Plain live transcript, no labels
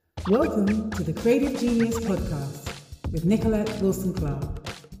Welcome to the Creative Genius Podcast with Nicolette Wilson-Clark.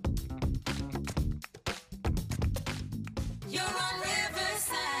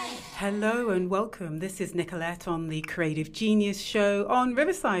 Hello and welcome. This is Nicolette on the Creative Genius Show on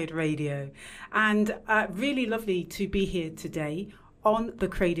Riverside Radio. And really lovely to be here today on the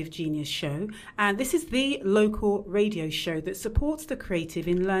Creative Genius Show. And this is the local radio show that supports the creative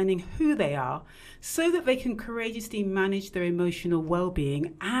in learning who they are so that they can courageously manage their emotional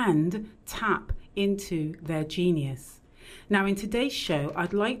well-being and tap into their genius. Now, in today's show,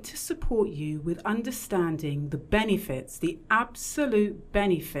 I'd like to support you with understanding the benefits, the absolute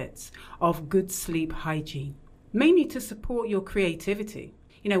benefits of good sleep hygiene, mainly to support your creativity.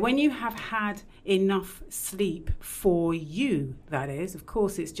 You know, when you have had enough sleep for you, that is, of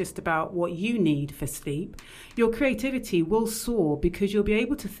course, it's just about what you need for sleep, your creativity will soar because you'll be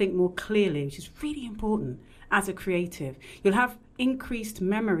able to think more clearly, which is really important as a creative. You'll have increased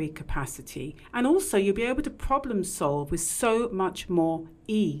memory capacity, and also you'll be able to problem solve with so much more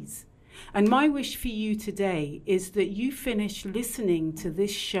ease. And my wish for you today is that you finish listening to this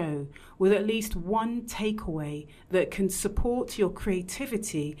show with at least one takeaway that can support your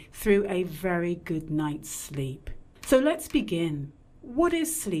creativity through a very good night's sleep. So let's begin. What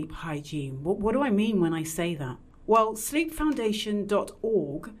is sleep hygiene? What do I mean when I say that? Well,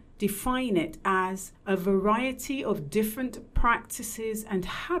 sleepfoundation.org define it as a variety of different practices and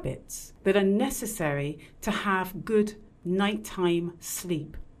habits that are necessary to have good nighttime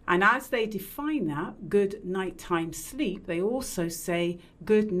sleep. And as they define that, good nighttime sleep, they also say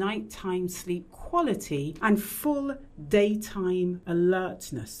good nighttime sleep quality and full daytime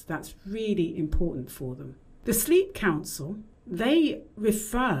alertness. That's really important for them. The Sleep Council, they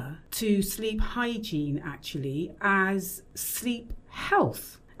refer to sleep hygiene actually as sleep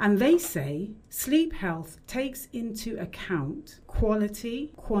health. And they say sleep health takes into account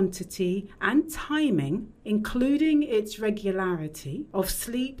quality, quantity, and timing, including its regularity of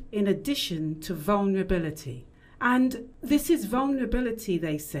sleep in addition to vulnerability. And this is vulnerability,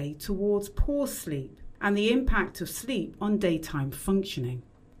 they say, towards poor sleep and the impact of sleep on daytime functioning.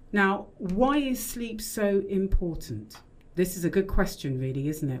 Now, why is sleep so important? This is a good question, really,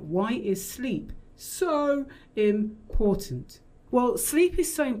 isn't it? Why is sleep so important? Well, sleep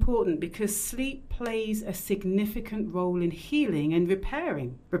is so important because sleep plays a significant role in healing and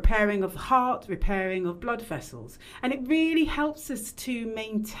repairing of the heart, repairing of blood vessels. And it really helps us to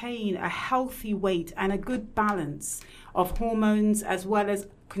maintain a healthy weight and a good balance of hormones as well as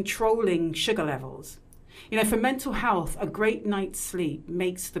controlling sugar levels. You know, for mental health, a great night's sleep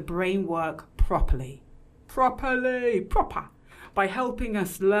makes the brain work proper, by helping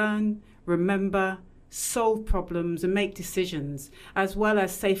us learn, remember, solve problems and make decisions, as well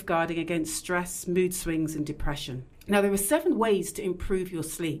as safeguarding against stress, mood swings and depression. Now, there are 7 ways to improve your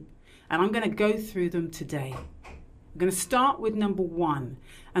sleep, and I'm going to go through them today. I'm going to start with number 1,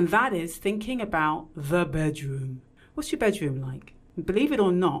 and that is thinking about the bedroom. What's your bedroom like? Believe it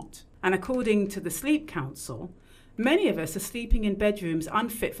or not, and according to the Sleep Council, many of us are sleeping in bedrooms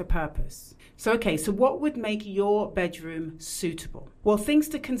unfit for purpose. So what would make your bedroom suitable? Well, things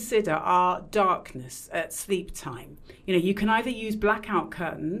to consider are darkness at sleep time. You know, you can either use blackout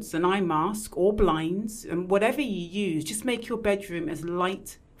curtains, an eye mask, or blinds, and whatever you use, just make your bedroom as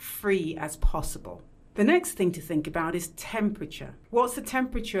light-free as possible. The next thing to think about is temperature. What's the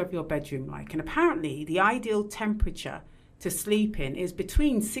temperature of your bedroom like? And apparently, the ideal temperature to sleep in is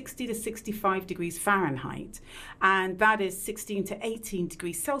between 60 to 65 degrees Fahrenheit, and that is 16 to 18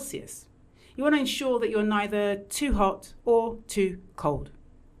 degrees Celsius. You want to ensure that you're neither too hot or too cold.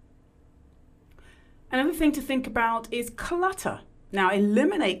 Another thing to think about is clutter. Now,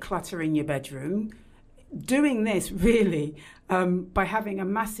 eliminate clutter in your bedroom. Doing this really by having a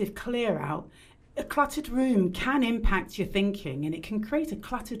massive clear out. A cluttered room can impact your thinking and it can create a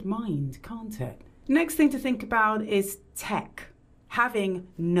cluttered mind, can't it? Next thing to think about is tech. Having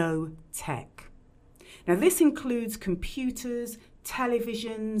no tech. Now, this includes computers,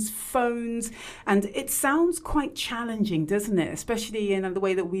 televisions, phones, and it sounds quite challenging, doesn't it? Especially in the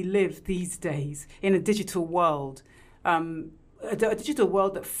way that we live these days in a digital world, a digital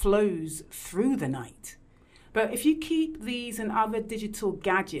world that flows through the night. But if you keep these and other digital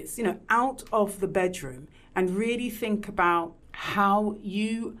gadgets, you know, out of the bedroom and really think about how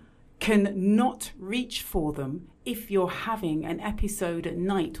you can not reach for them if you're having an episode at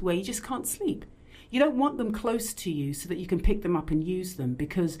night where you just can't sleep. You don't want them close to you so that you can pick them up and use them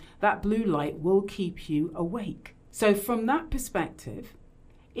because that blue light will keep you awake. So from that perspective,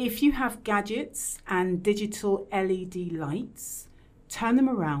 if you have gadgets and digital LED lights, turn them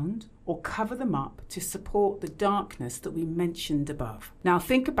around or cover them up to support the darkness that we mentioned above. Now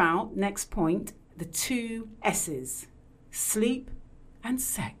think about, next point, the 2 S's, sleep and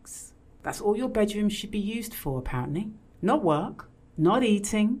sex. That's all your bedroom should be used for, apparently. Not work, not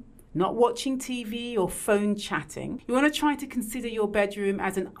eating, not watching TV or phone chatting. You want to try to consider your bedroom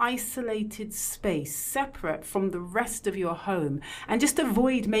as an isolated space separate from the rest of your home, and just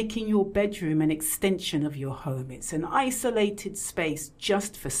avoid making your bedroom an extension of your home. It's an isolated space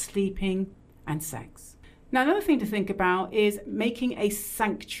just for sleeping and sex. Now, another thing to think about is making a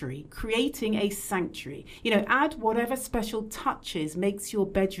sanctuary, creating a sanctuary. Add whatever special touches makes your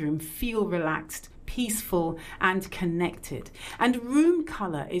bedroom feel relaxed, peaceful and connected. And room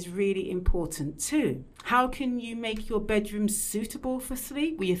colour is really important too. How can you make your bedroom suitable for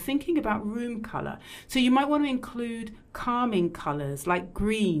sleep? Well, you're thinking about room colour. So you might want to include calming colours like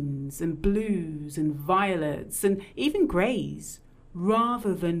greens and blues and violets and even greys,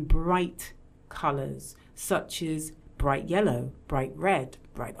 rather than bright colours such as bright yellow, bright red,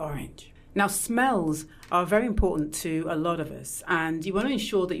 bright orange. Now, smells are very important to a lot of us, and you want to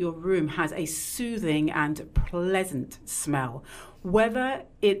ensure that your room has a soothing and pleasant smell, whether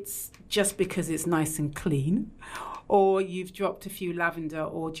it's just because it's nice and clean, or you've dropped a few lavender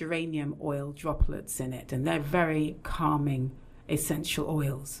or geranium oil droplets in it, and they're very calming essential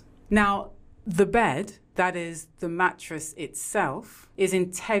oils. Now, the bed, that is the mattress itself, is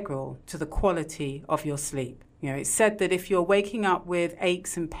integral to the quality of your sleep. It's said that if you're waking up with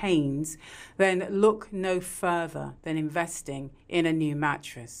aches and pains, then look no further than investing in a new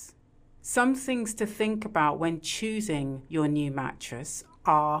mattress. Some things to think about when choosing your new mattress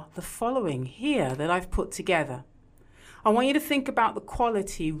are the following here that I've put together. I want you to think about the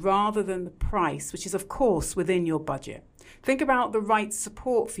quality rather than the price, which is of course within your budget. Think about the right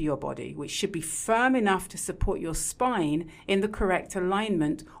support for your body, which should be firm enough to support your spine in the correct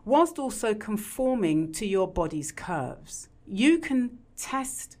alignment, whilst also conforming to your body's curves. You can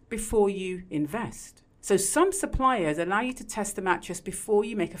test before you invest. So some suppliers allow you to test the mattress before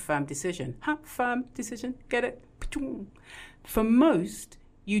you make a firm decision. Firm decision, get it? For most,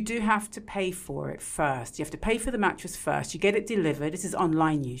 you do have to pay for it first. You have to pay for the mattress first. You get it delivered. This is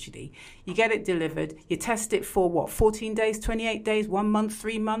online usually. You get it delivered. You test it for 14 days, 28 days, 1 month,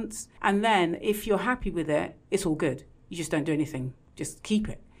 3 months. And then if you're happy with it, it's all good. You just don't do anything. Just keep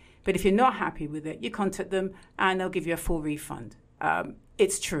it. But if you're not happy with it, you contact them and they'll give you a full refund.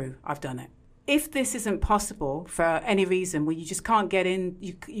 It's true. I've done it. If this isn't possible for any reason where you just can't get in,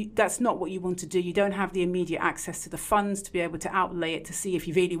 that's not what you want to do. You don't have the immediate access to the funds to be able to outlay it to see if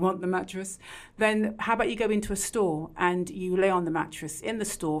you really want the mattress. Then how about you go into a store and you lay on the mattress in the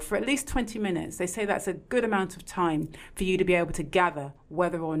store for at least 20 minutes. They say that's a good amount of time for you to be able to gather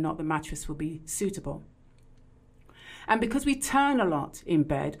whether or not the mattress will be suitable. And because we turn a lot in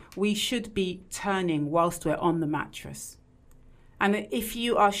bed, we should be turning whilst we're on the mattress. And if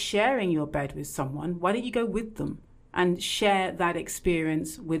you are sharing your bed with someone, why don't you go with them and share that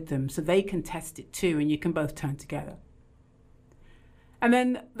experience with them so they can test it too and you can both turn together. And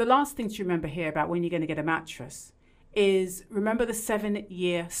then the last thing to remember here about when you're going to get a mattress is remember the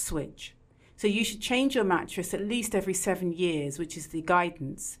 7-year switch. So you should change your mattress at least every 7 years, which is the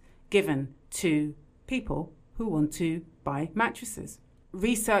guidance given to people who want to buy mattresses.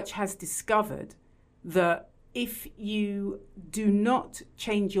 Research has discovered that if you do not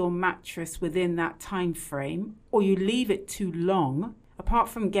change your mattress within that time frame, or you leave it too long, apart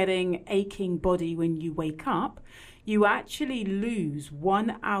from getting aching body when you wake up, you actually lose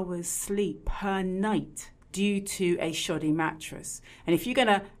 1 hour's sleep per night due to a shoddy mattress. And if you're going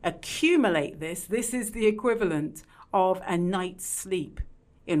to accumulate this is the equivalent of a night's sleep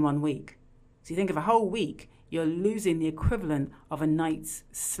in 1 week. So you think of a whole week, you're losing the equivalent of a night's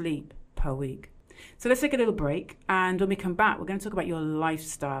sleep per week. So let's take a little break, and when we come back, we're going to talk about your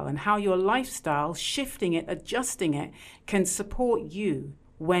lifestyle and how your lifestyle, shifting it, adjusting it, can support you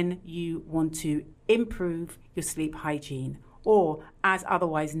when you want to improve your sleep hygiene, or as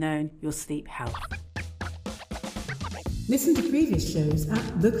otherwise known, your sleep health. Listen to previous shows at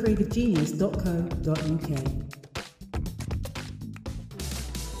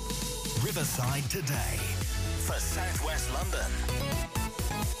thecreativegenius.co.uk. Riverside Today for South West London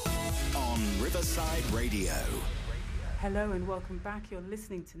on Riverside Radio. Hello and welcome back. You're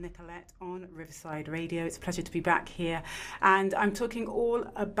listening to Nicolette on Riverside Radio. It's a pleasure to be back here, and I'm talking all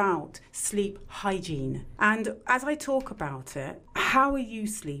about sleep hygiene. And as I talk about it, how are you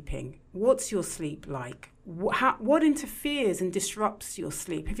sleeping? What's your sleep like? What interferes and disrupts your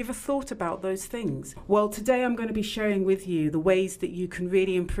sleep? Have you ever thought about those things? Well, today I'm going to be sharing with you the ways that you can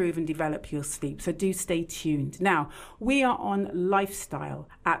really improve and develop your sleep. So do stay tuned. Now, we are on lifestyle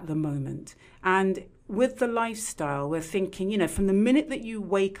at the moment. And with the lifestyle, we're thinking, from the minute that you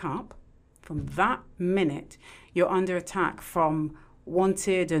wake up, from that minute, you're under attack from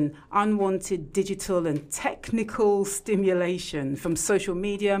wanted and unwanted digital and technical stimulation from social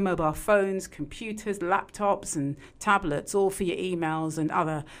media, mobile phones, computers, laptops and tablets, all for your emails and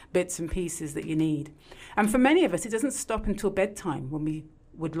other bits and pieces that you need. And for many of us, it doesn't stop until bedtime when we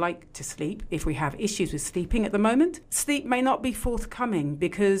would like to sleep. If we have issues with sleeping at the moment, sleep may not be forthcoming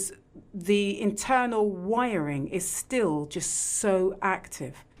because the internal wiring is still just so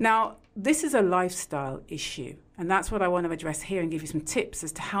active. Now, this is a lifestyle issue, and that's what I want to address here and give you some tips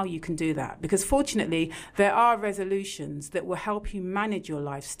as to how you can do that. Because fortunately, there are resolutions that will help you manage your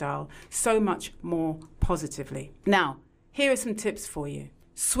lifestyle so much more positively. Now, here are some tips for you.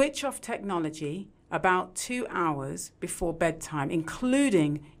 Switch off technology about 2 hours before bedtime,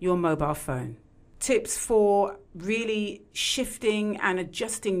 including your mobile phone. Tips for really shifting and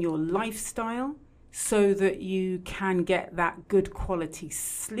adjusting your lifestyle so that you can get that good quality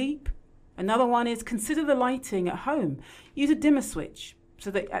sleep. Another one is consider the lighting at home. Use a dimmer switch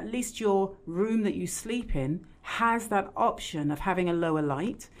so that at least your room that you sleep in has that option of having a lower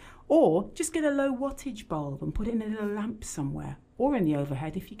light, or just get a low wattage bulb and put it in a little lamp somewhere or in the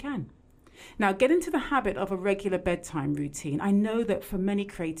overhead if you can. Now, get into the habit of a regular bedtime routine. I know that for many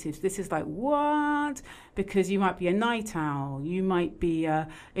creatives, this is like, what? Because you might be a night owl, you might be a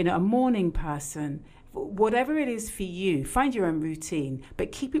morning person. Whatever it is for you, find your own routine,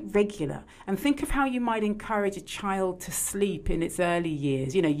 but keep it regular. And think of how you might encourage a child to sleep in its early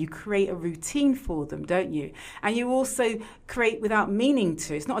years. You create a routine for them, don't you? And you also create without meaning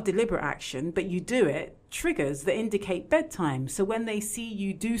to. It's not a deliberate action, but you do it. Triggers that indicate bedtime. So when they see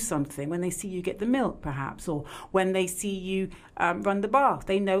you do something, when they see you get the milk perhaps, or when they see you run the bath,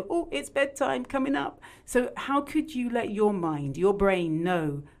 they know, oh, it's bedtime coming up. So how could you let your mind, your brain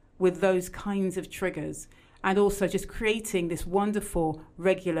know with those kinds of triggers? And also just creating this wonderful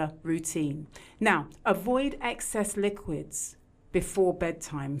regular routine. Now, avoid excess liquids before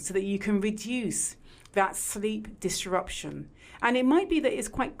bedtime so that you can reduce that sleep disruption. And it might be that it's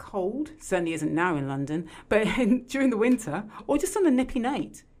quite cold, certainly isn't now in London, but during the winter, or just on a nippy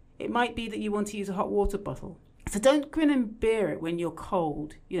night, it might be that you want to use a hot water bottle. So don't grin and bear it when you're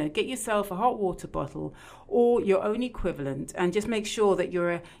cold. Get yourself a hot water bottle or your own equivalent and just make sure that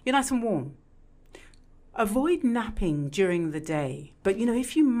you're nice and warm. Avoid napping during the day, but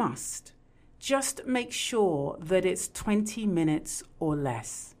if you must, just make sure that it's 20 minutes or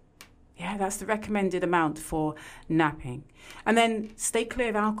less. Yeah, that's the recommended amount for napping. And then stay clear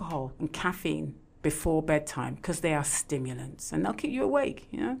of alcohol and caffeine before bedtime because they are stimulants and they'll keep you awake,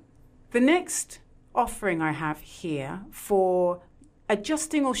 The next offering I have here for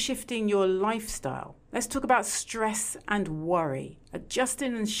adjusting or shifting your lifestyle. Let's talk about stress and worry.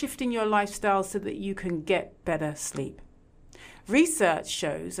 Adjusting and shifting your lifestyle so that you can get better sleep. Research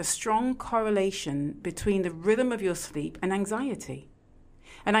shows a strong correlation between the rhythm of your sleep and anxiety.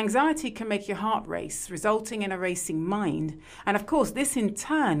 And anxiety can make your heart race, resulting in a racing mind. And of course, this in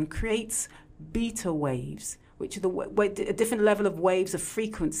turn creates beta waves, which are a different level of waves of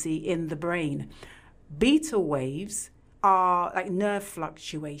frequency in the brain. Beta waves are like nerve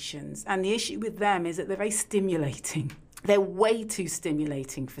fluctuations. And the issue with them is that they're very stimulating. They're way too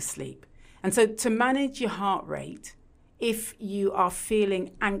stimulating for sleep. And so to manage your heart rate, if you are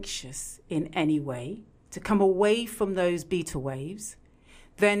feeling anxious in any way, to come away from those beta waves,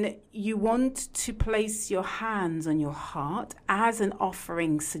 then you want to place your hands on your heart as an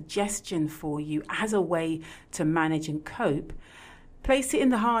offering suggestion for you, as a way to manage and cope. Place it in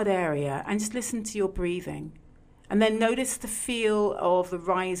the heart area and just listen to your breathing. And then notice the feel of the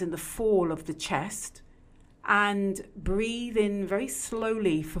rise and the fall of the chest. And breathe in very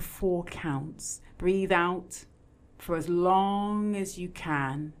slowly for 4 counts. Breathe out for as long as you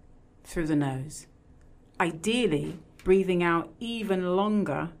can through the nose. Ideally, breathing out even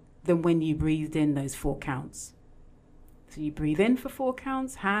longer than when you breathed in those 4 counts. So you breathe in for 4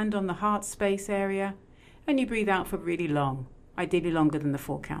 counts, hand on the heart space area, and you breathe out for really long, ideally longer than the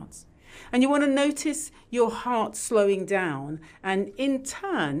 4 counts. And you want to notice your heart slowing down, and in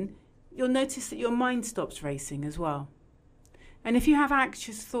turn, you'll notice that your mind stops racing as well. And if you have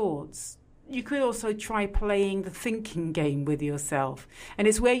anxious thoughts, you could also try playing the thinking game with yourself. And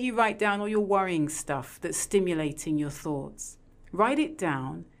it's where you write down all your worrying stuff that's stimulating your thoughts. Write it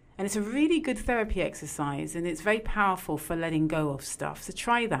down, and it's a really good therapy exercise, and it's very powerful for letting go of stuff. So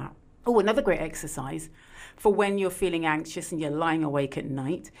try that. Oh, another great exercise for when you're feeling anxious and you're lying awake at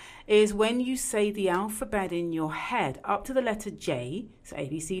night is when you say the alphabet in your head up to the letter J, so A,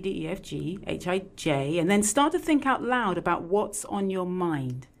 B, C, D, E, F, G, H, I, J, and then start to think out loud about what's on your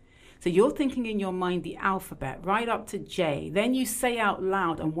mind. So you're thinking in your mind the alphabet right up to J. Then you say out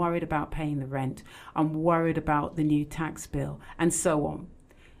loud, I'm worried about paying the rent. I'm worried about the new tax bill, and so on.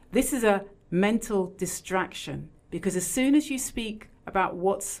 This is a mental distraction because as soon as you speak about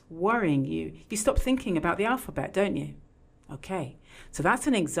what's worrying you, you stop thinking about the alphabet, don't you? Okay, so that's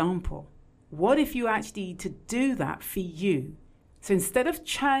an example. What if you actually need to do that for you? So instead of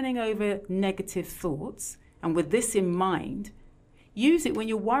churning over negative thoughts, and with this in mind, use it when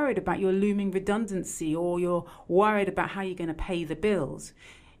you're worried about your looming redundancy or you're worried about how you're going to pay the bills.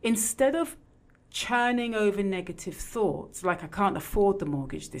 Instead of churning over negative thoughts like I can't afford the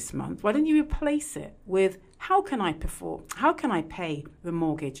mortgage this month, why don't you replace it with how can I pay the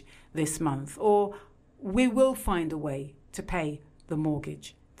mortgage this month, or we will find a way to pay the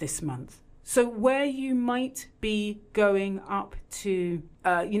mortgage this month. So where you might be going up to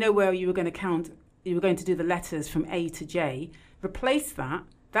where you were going to do the letters from A to J, replace that.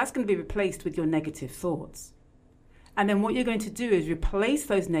 That's going to be replaced with your negative thoughts. And then what you're going to do is replace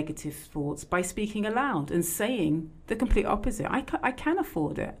those negative thoughts by speaking aloud and saying the complete opposite. I can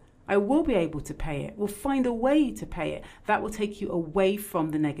afford it. I will be able to pay it. We'll find a way to pay it. That will take you away from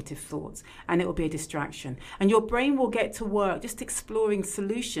the negative thoughts, and it will be a distraction. And your brain will get to work just exploring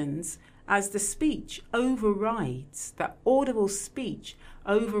solutions as the speech overrides, that audible speech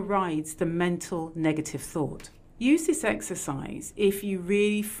overrides the mental negative thought. Use this exercise if you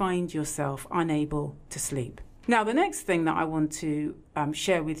really find yourself unable to sleep. Now, the next thing that I want to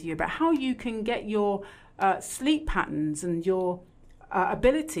share with you about how you can get your sleep patterns and your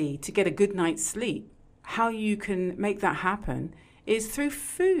ability to get a good night's sleep, how you can make that happen is through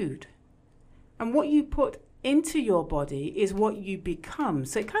food. And what you put into your body is what you become.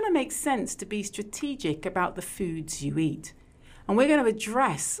 So it kind of makes sense to be strategic about the foods you eat. And we're going to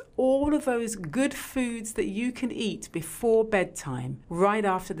address all of those good foods that you can eat before bedtime right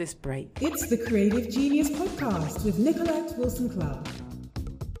after this break. It's the Creative Genius Podcast with Nicolette Wilson-Clark.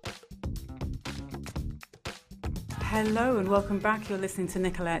 Hello and welcome back. You're listening to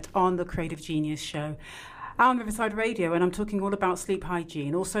Nicolette on the Creative Genius Show. I'm on Riverside Radio and I'm talking all about sleep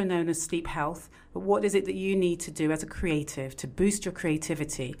hygiene, also known as sleep health. But what is it that you need to do as a creative to boost your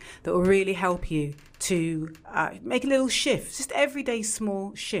creativity that will really help you to make a little shift, just everyday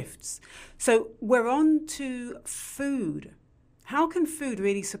small shifts. So we're on to food. How can food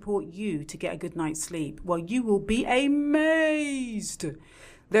really support you to get a good night's sleep? Well, you will be amazed.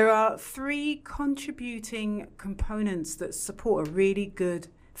 There are 3 contributing components that support a really good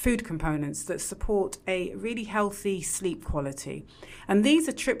food components that support a really healthy sleep quality. And these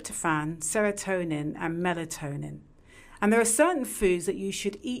are tryptophan, serotonin, and melatonin. And there are certain foods that you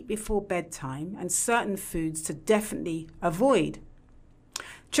should eat before bedtime and certain foods to definitely avoid.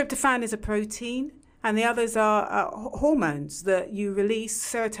 Tryptophan is a protein, and the others are hormones that you release.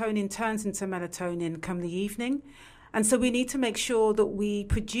 Serotonin turns into melatonin come the evening. And so we need to make sure that we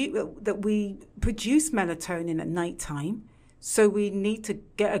produce melatonin at nighttime. So we need to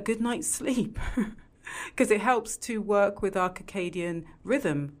get a good night's sleep because it helps to work with our circadian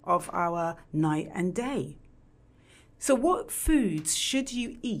rhythm of our night and day. So what foods should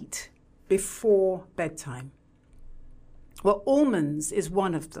you eat before bedtime? Well, almonds is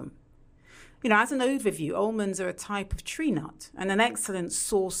one of them. As an overview, almonds are a type of tree nut and an excellent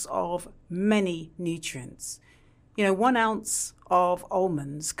source of many nutrients. 1 ounce of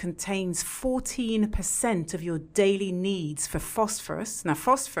almonds contains 14% of your daily needs for phosphorus. Now,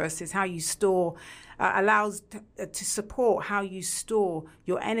 phosphorus is how you store, allows to support how you store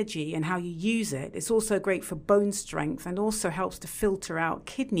your energy and how you use it. It's also great for bone strength and also helps to filter out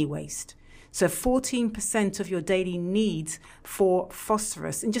kidney waste. So 14% of your daily needs for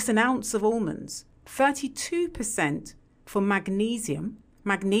phosphorus in just an ounce of almonds. 32% for magnesium.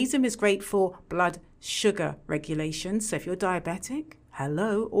 Magnesium is great for blood sugar regulation. So if you're diabetic,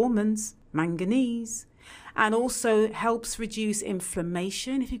 hello, almonds, manganese. And also helps reduce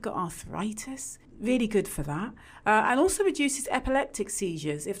inflammation if you've got arthritis. Really good for that. And also reduces epileptic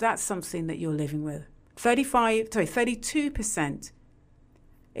seizures if that's something that you're living with. 32%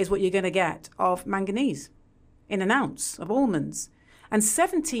 is what you're going to get of manganese in an ounce of almonds. And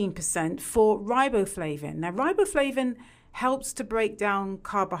 17% for riboflavin. Now, riboflavin helps to break down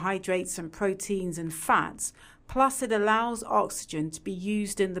carbohydrates and proteins and fats, plus it allows oxygen to be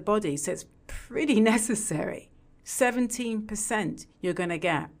used in the body, so it's pretty necessary. 17% you're going to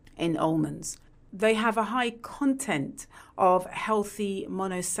get in almonds. They have a high content of healthy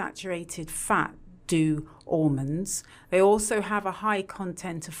monosaturated fat, do almonds. They also have a high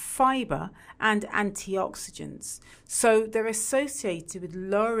content of fiber and antioxidants. So they're associated with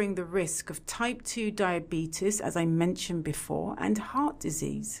lowering the risk of type 2 diabetes, as I mentioned before, and heart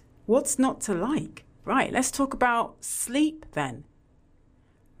disease. What's not to like? Right, let's talk about sleep then.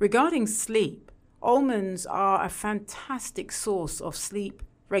 Regarding sleep, almonds are a fantastic source of sleep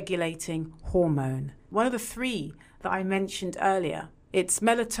regulating hormone. One of the three that I mentioned earlier, it's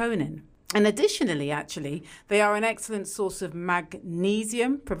melatonin. And additionally, actually, they are an excellent source of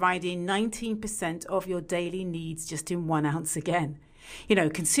magnesium, providing 19% of your daily needs just in 1 ounce again. You know,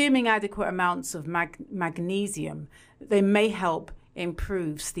 consuming adequate amounts of magnesium, they may help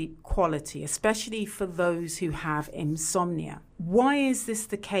improve sleep quality, especially for those who have insomnia. Why is this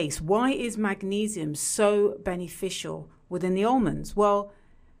the case? Why is magnesium so beneficial within the almonds? Well,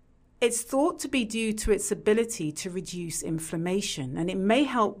 it's thought to be due to its ability to reduce inflammation, and it may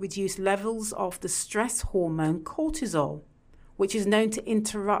help reduce levels of the stress hormone cortisol, which is known to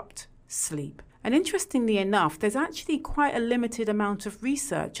interrupt sleep. And interestingly enough, there's actually quite a limited amount of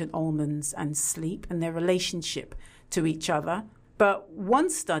research on almonds and sleep and their relationship to each other. But one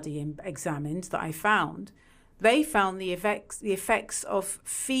study examined that I found, they found the effects of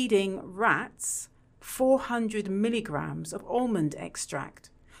feeding rats 400 milligrams of almond extract.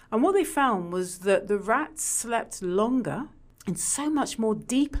 And what they found was that the rats slept longer and so much more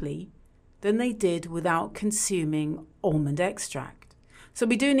deeply than they did without consuming almond extract. So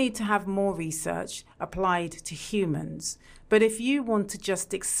we do need to have more research applied to humans. But if you want to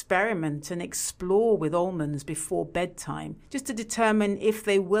just experiment and explore with almonds before bedtime, just to determine if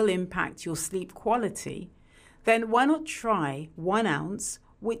they will impact your sleep quality, then why not try 1 ounce,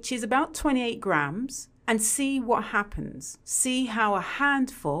 which is about 28 grams, and see what happens. See how a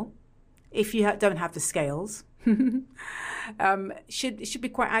handful, if you don't have the scales, should be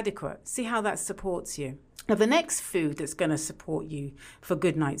quite adequate. See how that supports you. Now, the next food that's going to support you for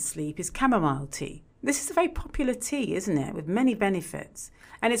good night's sleep is chamomile tea. This is a very popular tea, isn't it, with many benefits.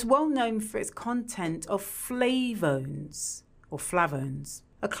 And it's well known for its content of flavones,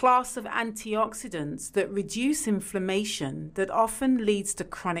 a class of antioxidants that reduce inflammation that often leads to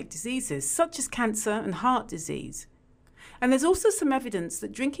chronic diseases, such as cancer and heart disease. And there's also some evidence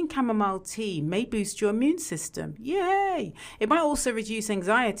that drinking chamomile tea may boost your immune system. Yay! It might also reduce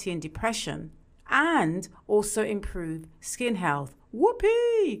anxiety and depression, and also improve skin health.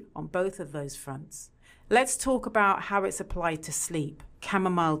 Whoopee! On both of those fronts. Let's talk about how it's applied to sleep,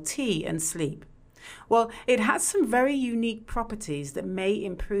 chamomile tea and sleep. Well, it has some very unique properties that may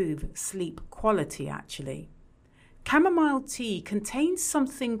improve sleep quality, actually. Chamomile tea contains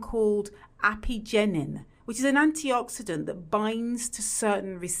something called apigenin, which is an antioxidant that binds to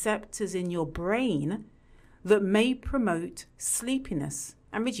certain receptors in your brain that may promote sleepiness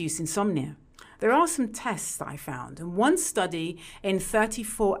and reduce insomnia. There are some tests that I found, and one study in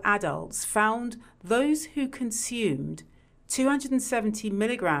 34 adults found those who consumed 270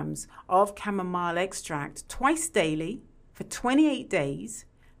 milligrams of chamomile extract twice daily for 28 days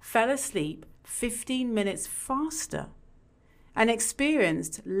fell asleep 15 minutes faster and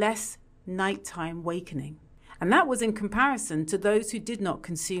experienced less nighttime wakening. And that was in comparison to those who did not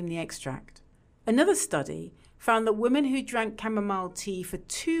consume the extract. Another study found that women who drank chamomile tea for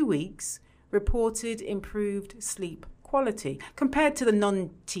 2 weeks reported improved sleep quality compared to the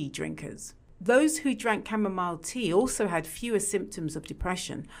non-tea drinkers. Those who drank chamomile tea also had fewer symptoms of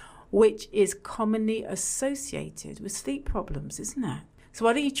depression, which is commonly associated with sleep problems, isn't it? So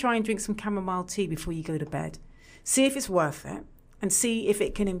why don't you try and drink some chamomile tea before you go to bed? See if it's worth it and see if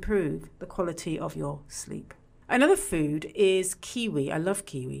it can improve the quality of your sleep. Another food is kiwi. I love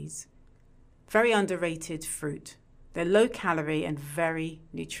kiwis. Very underrated fruit. They're low calorie and very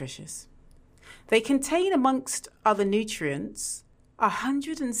nutritious. They contain, amongst other nutrients,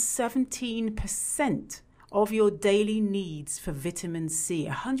 117% of your daily needs for vitamin C.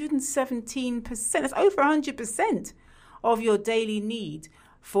 117%. That's over 100% of your daily need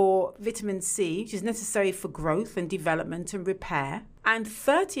for vitamin C, which is necessary for growth and development and repair, and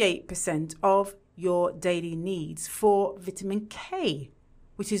 38% of your daily needs for vitamin K,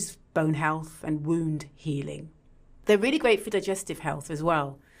 which is bone health and wound healing. They're really great for digestive health as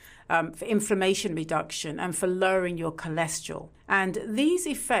well. For inflammation reduction and for lowering your cholesterol. And these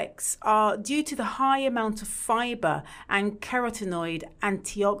effects are due to the high amount of fiber and carotenoid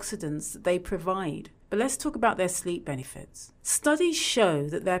antioxidants that they provide. But let's talk about their sleep benefits. Studies show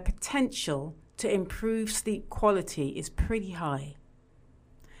that their potential to improve sleep quality is pretty high.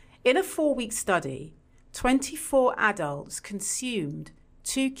 In a 4-week study, 24 adults consumed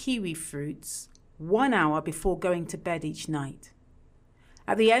 2 kiwi fruits 1 hour before going to bed each night.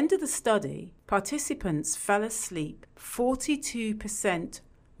 At the end of the study, participants fell asleep 42%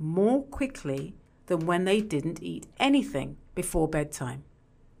 more quickly than when they didn't eat anything before bedtime.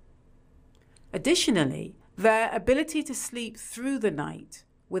 Additionally, their ability to sleep through the night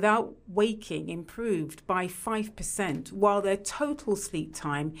without waking improved by 5%, while their total sleep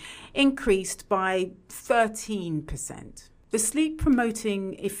time increased by 13%. The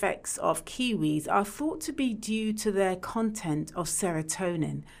sleep-promoting effects of kiwis are thought to be due to their content of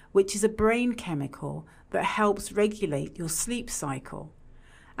serotonin, which is a brain chemical that helps regulate your sleep cycle.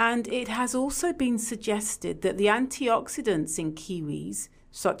 And it has also been suggested that the antioxidants in kiwis,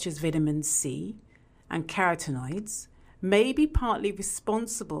 such as vitamin C and carotenoids, may be partly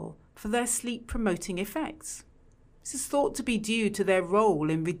responsible for their sleep-promoting effects. This is thought to be due to their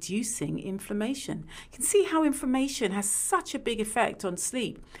role in reducing inflammation. You can see how inflammation has such a big effect on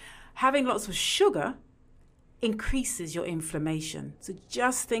sleep. Having lots of sugar increases your inflammation. So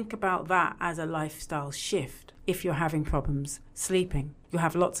just think about that as a lifestyle shift. If you're having problems sleeping, you'll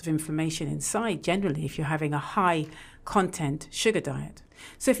have lots of inflammation inside generally if you're having a high content sugar diet.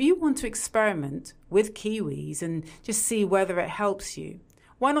 So if you want to experiment with kiwis and just see whether it helps you,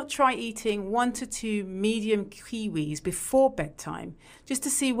 why not try eating 1 to 2 medium kiwis before bedtime, just to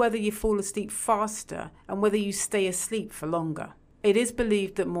see whether you fall asleep faster and whether you stay asleep for longer. It is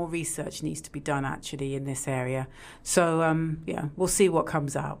believed that more research needs to be done actually in this area. So we'll see what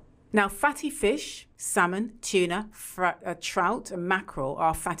comes out. Now, fatty fish, salmon, tuna, trout and mackerel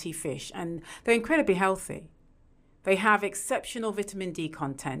are fatty fish, and they're incredibly healthy. They have exceptional vitamin D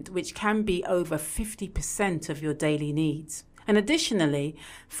content, which can be over 50% of your daily needs. And additionally,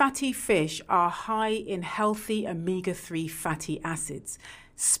 fatty fish are high in healthy omega-3 fatty acids,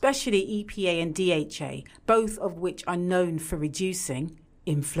 especially EPA and DHA, both of which are known for reducing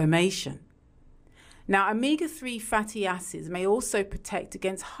inflammation. Now, omega-3 fatty acids may also protect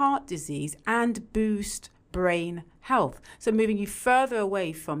against heart disease and boost brain health, so moving you further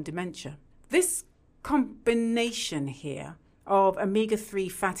away from dementia. This combination here of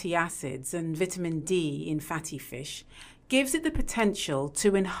omega-3 fatty acids and vitamin D in fatty fish gives it the potential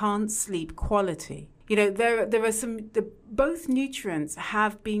to enhance sleep quality. You know, there are both nutrients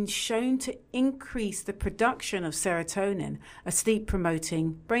have been shown to increase the production of serotonin, a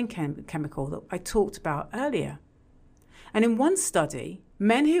sleep-promoting brain chemical that I talked about earlier. And in one study,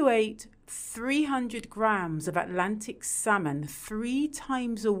 men who ate 300 grams of Atlantic salmon 3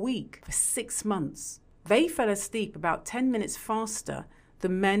 times a week for 6 months, they fell asleep about 10 minutes faster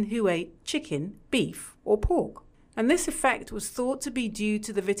than men who ate chicken, beef, or pork. And this effect was thought to be due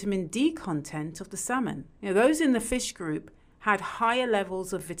to the vitamin D content of the salmon. You know, those in the fish group had higher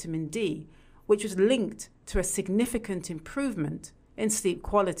levels of vitamin D, which was linked to a significant improvement in sleep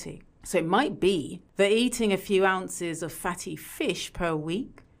quality. So it might be that eating a few ounces of fatty fish per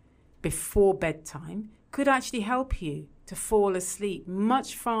week before bedtime could actually help you to fall asleep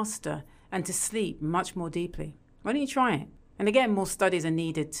much faster and to sleep much more deeply. Why don't you try it? And again, more studies are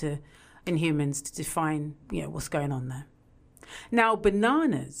needed in humans to define, what's going on there. Now,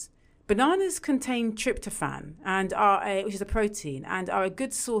 bananas contain tryptophan which is a protein, and are a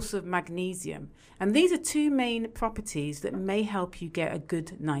good source of magnesium. And these are 2 main properties that may help you get a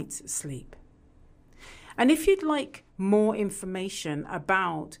good night's sleep. And if you'd like more information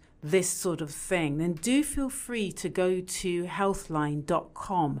about this sort of thing, then do feel free to go to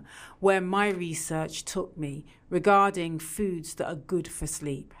healthline.com, where my research took me regarding foods that are good for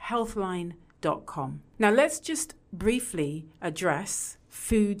sleep. Healthline.com. Now let's just briefly address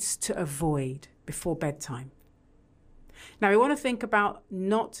foods to avoid before bedtime. Now we want to think about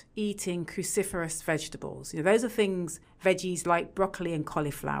not eating cruciferous vegetables. Those are veggies like broccoli and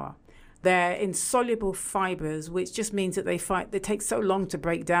cauliflower. They're insoluble fibers, which just means that they take so long to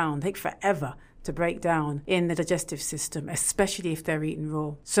break down, take forever to break down in the digestive system, especially if they're eaten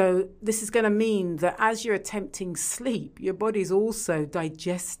raw. So this is going to mean that as you're attempting sleep, your body's also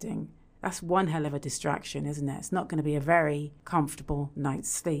digesting. That's one hell of a distraction, isn't it? It's not going to be a very comfortable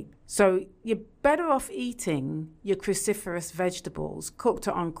night's sleep. So you're better off eating your cruciferous vegetables, cooked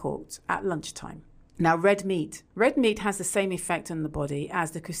or uncooked, at lunchtime. Now, red meat. Red meat has the same effect on the body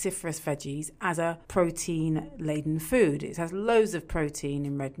as the cruciferous veggies as a protein-laden food. It has loads of protein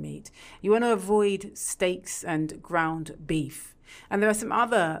in red meat. You want to avoid steaks and ground beef. And there are some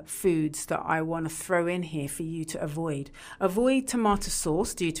other foods that I want to throw in here for you to avoid. Avoid tomato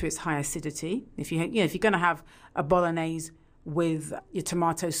sauce due to its high acidity. If you're going to have a bolognese with your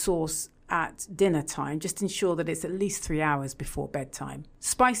tomato sauce at dinner time, just ensure that it's at least 3 hours before bedtime.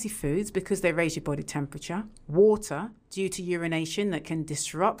 Spicy foods, because they raise your body temperature. Water, due to urination that can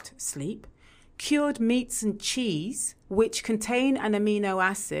disrupt sleep. cured meats and cheese, which contain an amino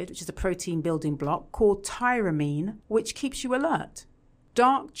acid, which is a protein building block, called tyramine, which keeps you alert.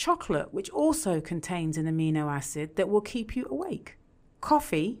 Dark chocolate, which also contains an amino acid that will keep you awake.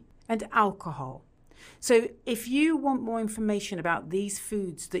 Coffee and alcohol. So if you want more information about these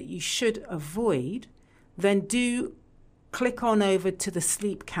foods that you should avoid, then do click on over to the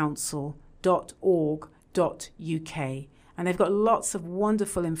sleepcouncil.org.uk. And they've got lots of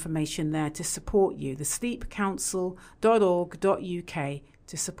wonderful information there to support you. The sleepcouncil.org.uk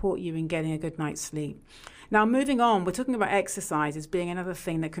to support you in getting a good night's sleep. Now, moving on, we're talking about exercise as being another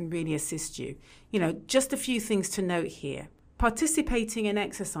thing that can really assist you. Just a few things to note here. Participating in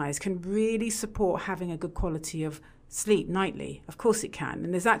exercise can really support having a good quality of sleep nightly. Of course it can.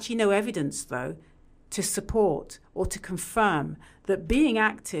 And there's actually no evidence, though, to support or to confirm that being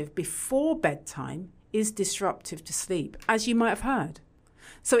active before bedtime is disruptive to sleep, as you might have heard.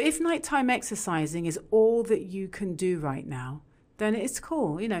 So if nighttime exercising is all that you can do right now, then it's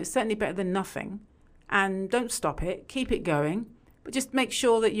cool. It's certainly better than nothing. And don't stop it. Keep it going. But just make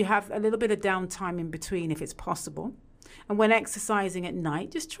sure that you have a little bit of downtime in between if it's possible. And when exercising at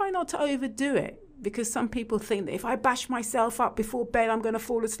night, just try not to overdo it, because some people think that if I bash myself up before bed, I'm going to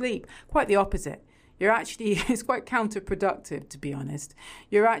fall asleep. Quite the opposite. It's quite counterproductive, to be honest.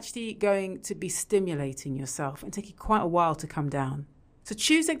 You're actually going to be stimulating yourself and take you quite a while to come down. So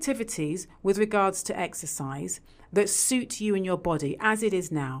choose activities with regards to exercise that suit you and your body as it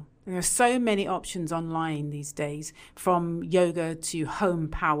is now. And there are so many options online these days, from yoga to home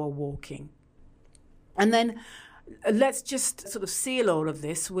power walking. And then let's just sort of seal all of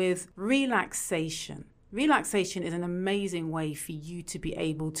this with relaxation. Relaxation is an amazing way for you to be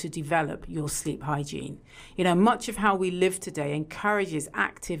able to develop your sleep hygiene. Much of how we live today encourages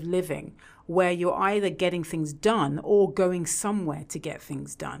active living, where you're either getting things done or going somewhere to get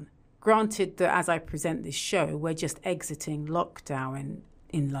things done. Granted that as I present this show, we're just exiting lockdown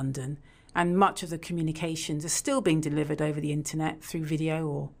in London, and much of the communications are still being delivered over the internet through video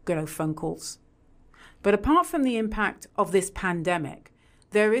or good old phone calls. But apart from the impact of this pandemic,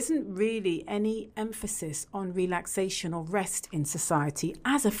 there isn't really any emphasis on relaxation or rest in society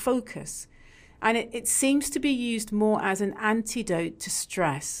as a focus. And it seems to be used more as an antidote to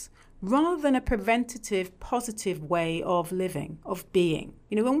stress rather than a preventative, positive way of living, of being.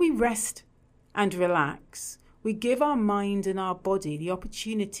 When we rest and relax, we give our mind and our body the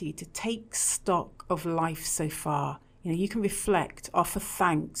opportunity to take stock of life so far. You can reflect, offer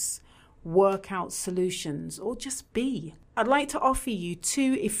thanks, work out solutions, or just be. I'd like to offer you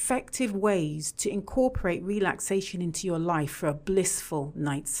 2 effective ways to incorporate relaxation into your life for a blissful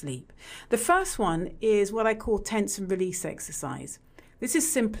night's sleep. The first one is what I call tense and release exercise. This is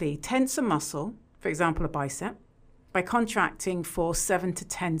simply tense a muscle, for example, a bicep, by contracting for 7 to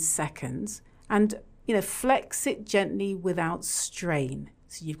 10 seconds and flex it gently without strain.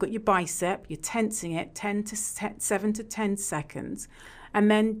 So you've got your bicep, you're tensing it 7 to 10 seconds,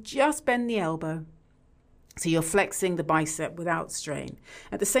 and then just bend the elbow. So you're flexing the bicep without strain.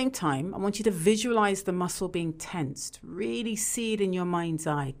 At the same time, I want you to visualize the muscle being tensed. Really see it in your mind's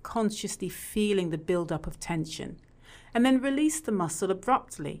eye, consciously feeling the buildup of tension. And then release the muscle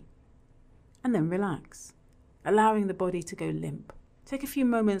abruptly. And then relax, allowing the body to go limp. Take a few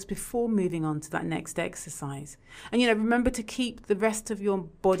moments before moving on to that next exercise. And remember to keep the rest of your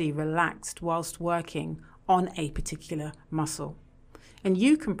body relaxed whilst working on a particular muscle. And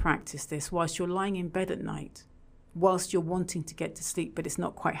you can practice this whilst you're lying in bed at night, whilst you're wanting to get to sleep, but it's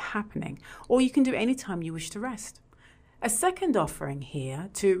not quite happening. Or you can do it anytime you wish to rest. A second offering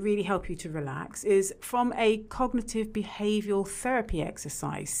here to really help you to relax is from a cognitive behavioral therapy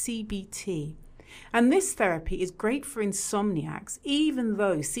exercise, CBT. And this therapy is great for insomniacs, even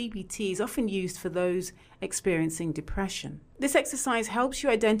though CBT is often used for those experiencing depression. This exercise helps you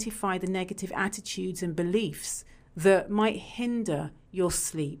identify the negative attitudes and beliefs that might hinder your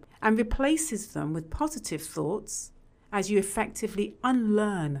sleep and replaces them with positive thoughts as you effectively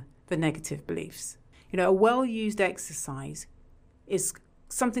unlearn the negative beliefs. A well-used exercise is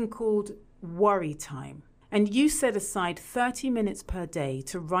something called worry time. And you set aside 30 minutes per day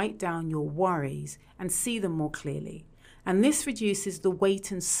to write down your worries and see them more clearly. And this reduces the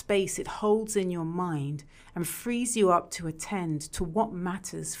weight and space it holds in your mind and frees you up to attend to what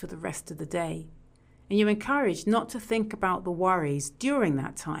matters for the rest of the day. And you're encouraged not to think about the worries during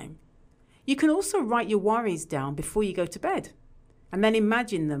that time. You can also write your worries down before you go to bed and then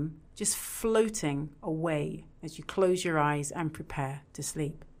imagine them just floating away as you close your eyes and prepare to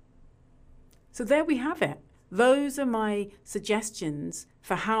sleep. So there we have it. Those are my suggestions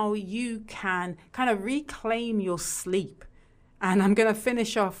for how you can kind of reclaim your sleep. And I'm going to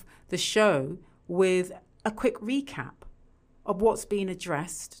finish off the show with a quick recap of what's been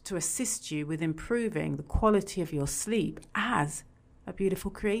addressed to assist you with improving the quality of your sleep as a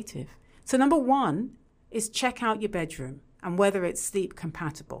beautiful creative. So number 1 is check out your bedroom and whether it's sleep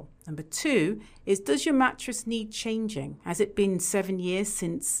compatible. Number 2 is, does your mattress need changing? Has it been 7 years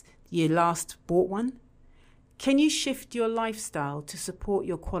since you last bought one? Can you shift your lifestyle to support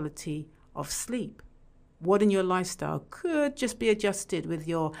your quality of sleep? What in your lifestyle could just be adjusted with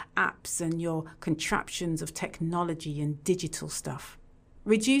your apps and your contraptions of technology and digital stuff?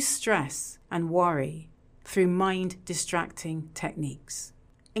 Reduce stress and worry through mind-distracting techniques.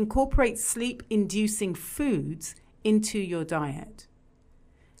 Incorporate sleep-inducing foods into your diet.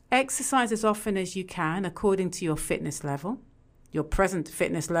 Exercise as often as you can according to your fitness level, your present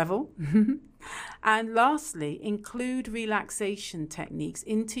fitness level. And lastly, include relaxation techniques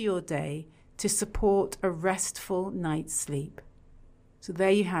into your day to support a restful night's sleep. So there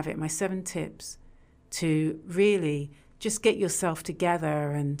you have it, my 7 tips to really just get yourself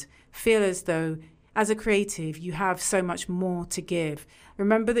together and feel as though as a creative, you have so much more to give.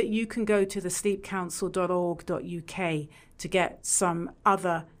 Remember that you can go to thesleepcouncil.org.uk to get some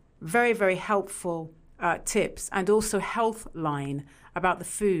other very, very helpful tips, and also Healthline about the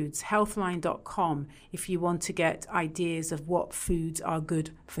foods, healthline.com, if you want to get ideas of what foods are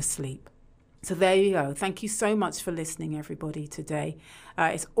good for sleep. So there you go. Thank you so much for listening, everybody, today.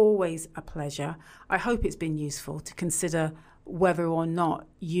 It's always a pleasure. I hope it's been useful to consider whether or not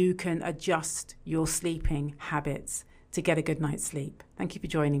you can adjust your sleeping habits to get a good night's sleep. Thank you for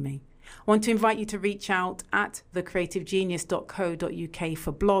joining me. I want to invite you to reach out at thecreativegenius.co.uk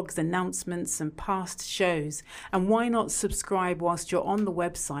for blogs, announcements and past shows. And why not subscribe whilst you're on the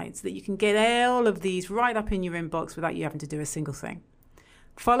website so that you can get all of these right up in your inbox without you having to do a single thing.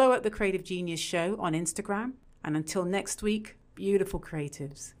 Follow at The Creative Genius Show on Instagram. And until next week, beautiful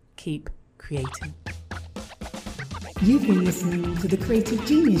creatives, keep creating. You've been listening to The Creative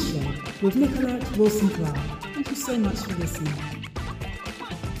Genius Show with Nicolette Wilson-Clark. Thank you so much for listening.